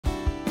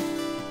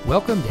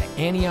Welcome to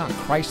Antioch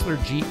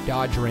Chrysler Jeep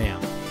Dodge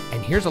Ram,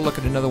 and here's a look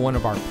at another one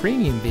of our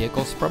premium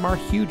vehicles from our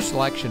huge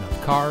selection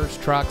of cars,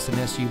 trucks, and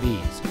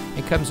SUVs.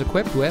 It comes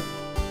equipped with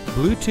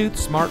Bluetooth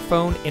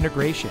smartphone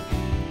integration,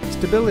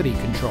 stability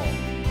control,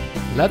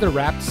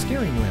 leather-wrapped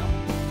steering wheel,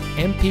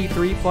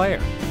 MP3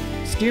 player,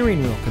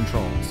 steering wheel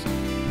controls,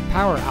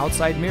 power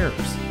outside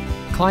mirrors,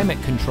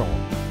 climate control,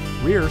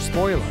 rear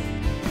spoiler,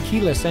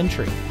 keyless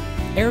entry,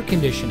 air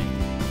conditioning,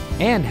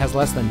 and has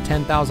less than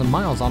 10,000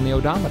 miles on the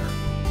odometer.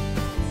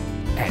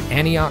 At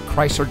Antioch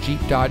Chrysler Jeep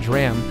Dodge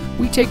Ram,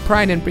 we take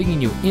pride in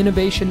bringing you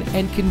innovation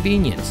and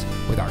convenience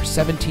with our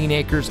 17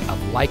 acres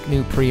of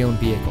like-new pre-owned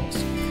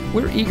vehicles.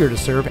 We're eager to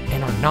serve,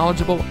 and our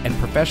knowledgeable and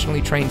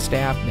professionally trained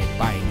staff make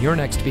buying your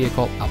next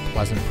vehicle a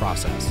pleasant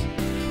process.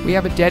 We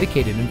have a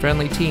dedicated and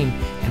friendly team,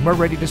 and we're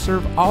ready to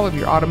serve all of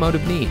your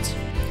automotive needs.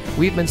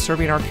 We've been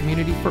serving our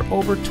community for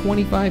over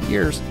 25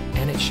 years,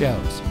 and it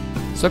shows.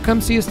 So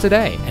come see us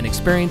today and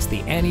experience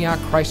the Antioch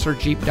Chrysler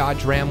Jeep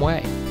Dodge Ram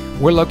way.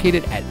 We're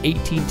located at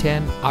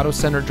 1810 Auto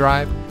Center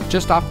Drive,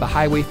 just off the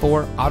Highway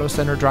 4 Auto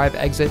Center Drive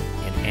exit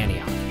in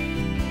Antioch.